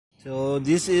So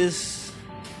this is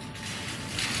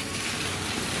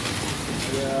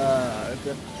the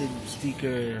reflective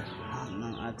sticker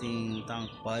ng ating tank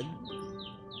pad.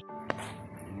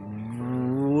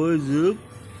 What's up?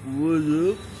 What's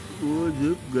up? What's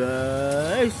up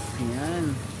guys? Yan.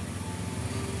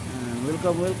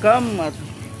 Welcome at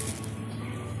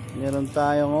meron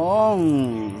tayong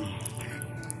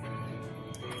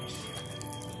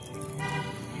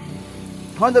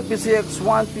Honda PCX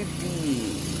 150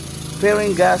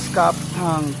 fairing gas cap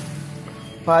tank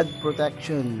pad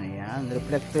protection. Ayan,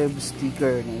 reflective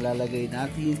sticker na ilalagay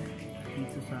natin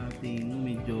dito sa ating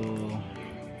medyo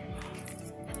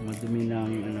madumi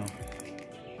ng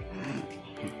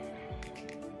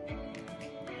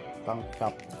tank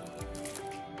top.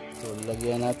 So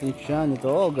lagyan natin siya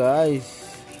nito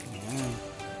guys. Ayan.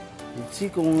 Let's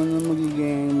see kung ano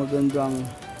magiging magandang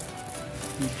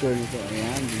feature nito.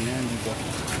 Ayan, ganyan dito.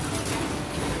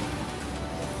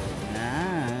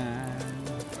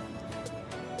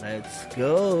 Let's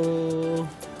go.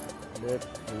 Let's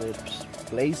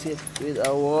place it with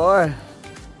our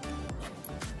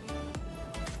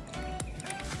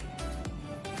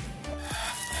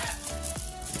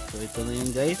so ito na yun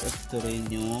guys, at ito rin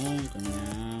yung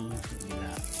kanyang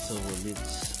gila. So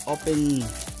let's open.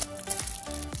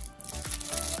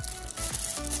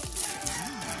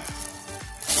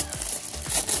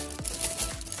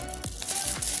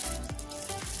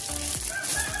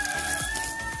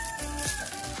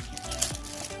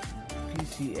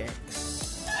 PCX.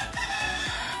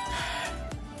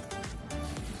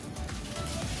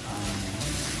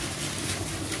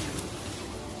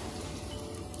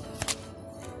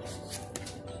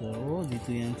 So, dito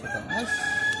yan sa taas.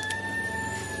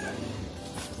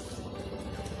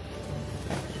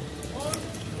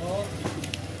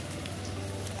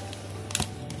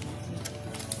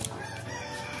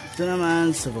 Ito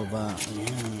naman sa baba.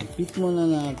 Ayan. Fit muna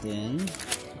natin.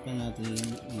 Saka natin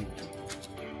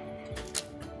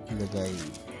ilagay.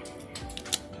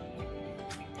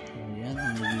 Ayan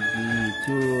ang magiging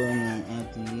itsura ng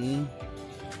ating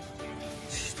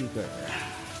sticker.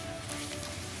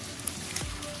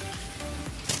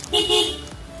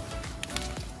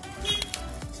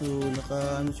 So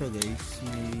naka siya guys,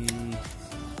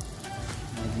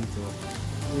 dito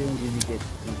ito yung dinikit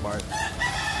yung part.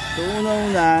 So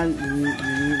una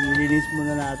nilinis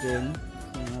muna natin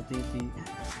yung ating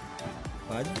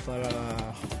pad para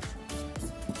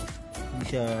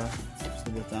hindi siya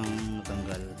sabatang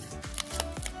matanggal.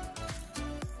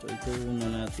 So ito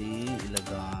una natin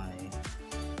ilagay.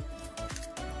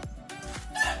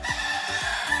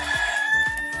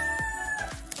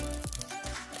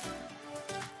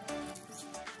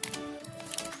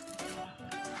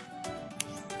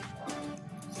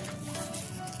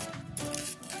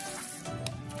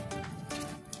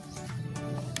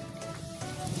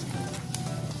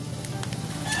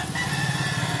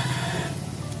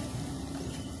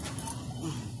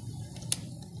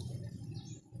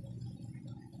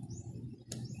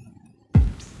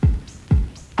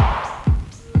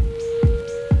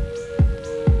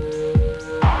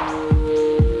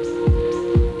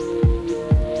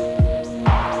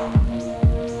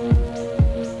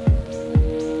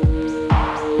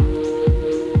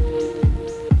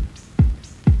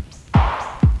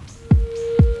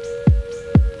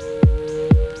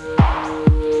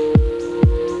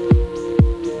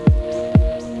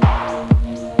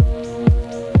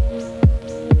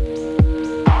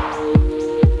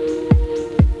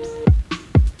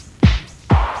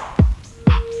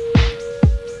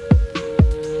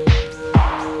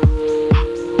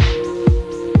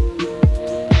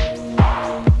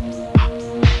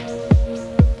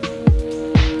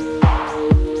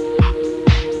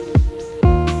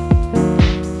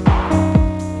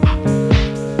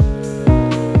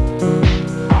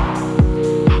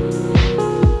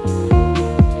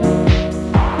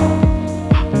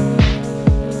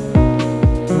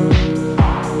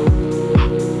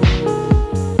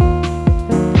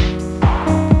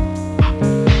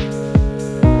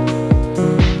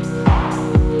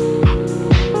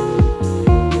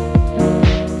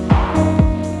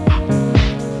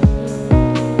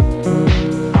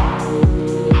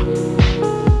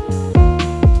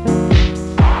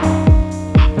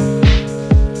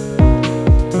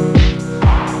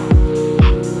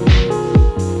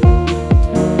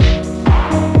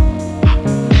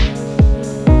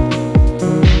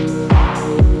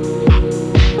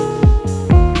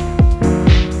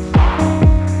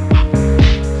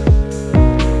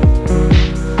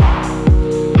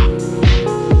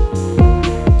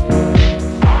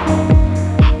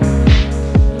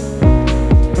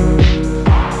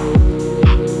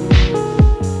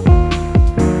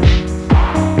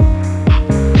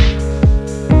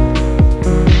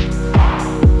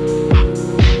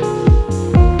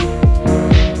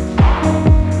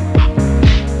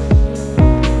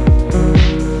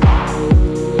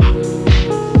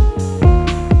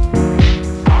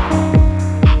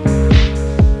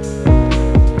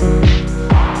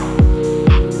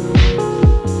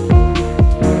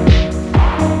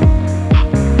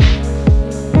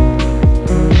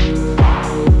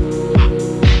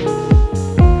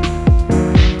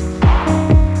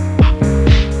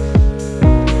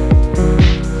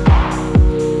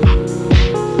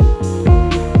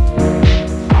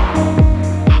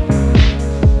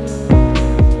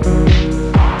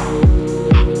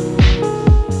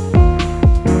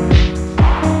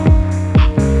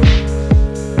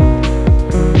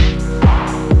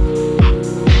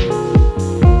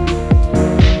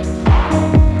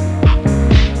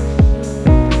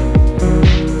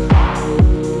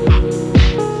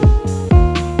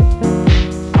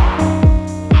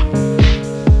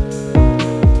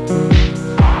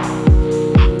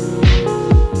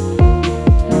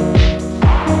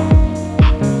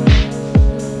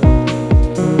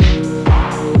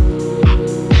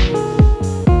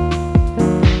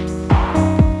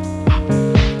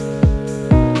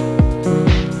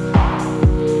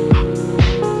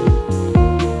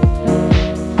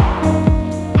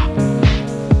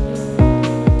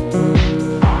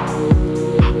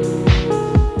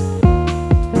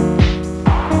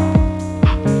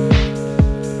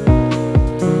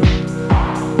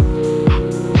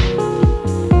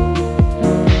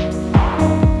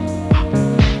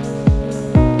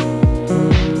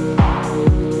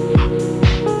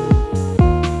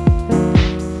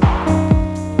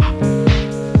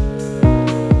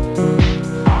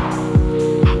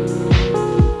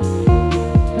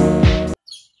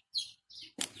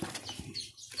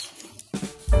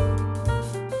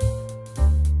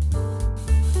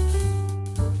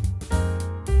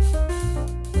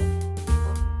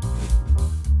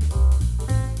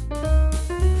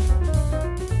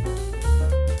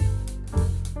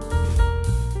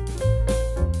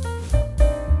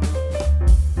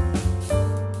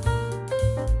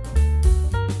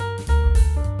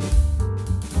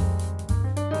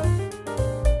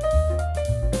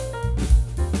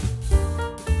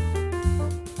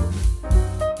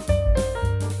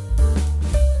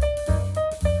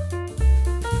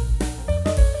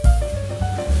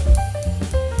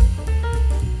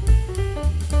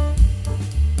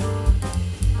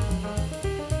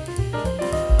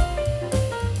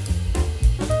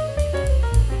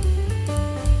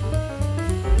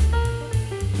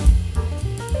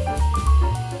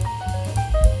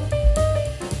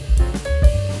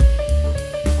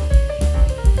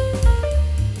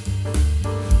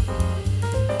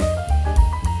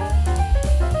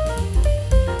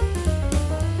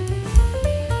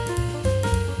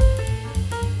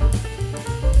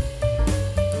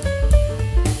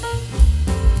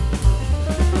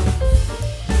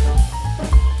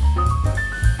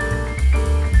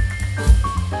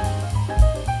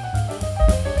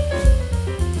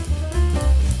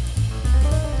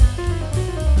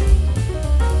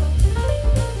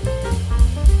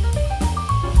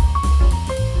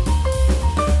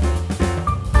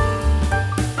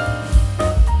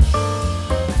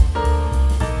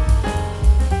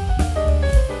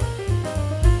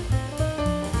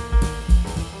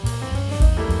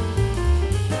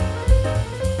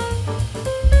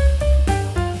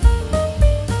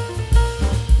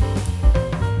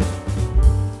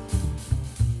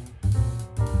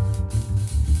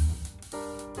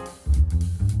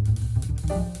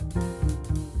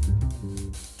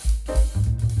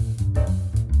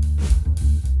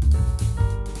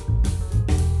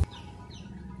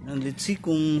 let's see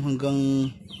kung hanggang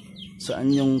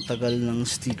saan yung tagal ng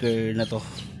sticker na to.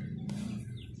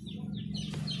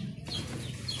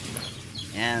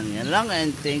 Yan lang, and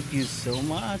thank you so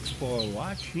much for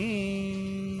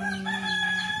watching.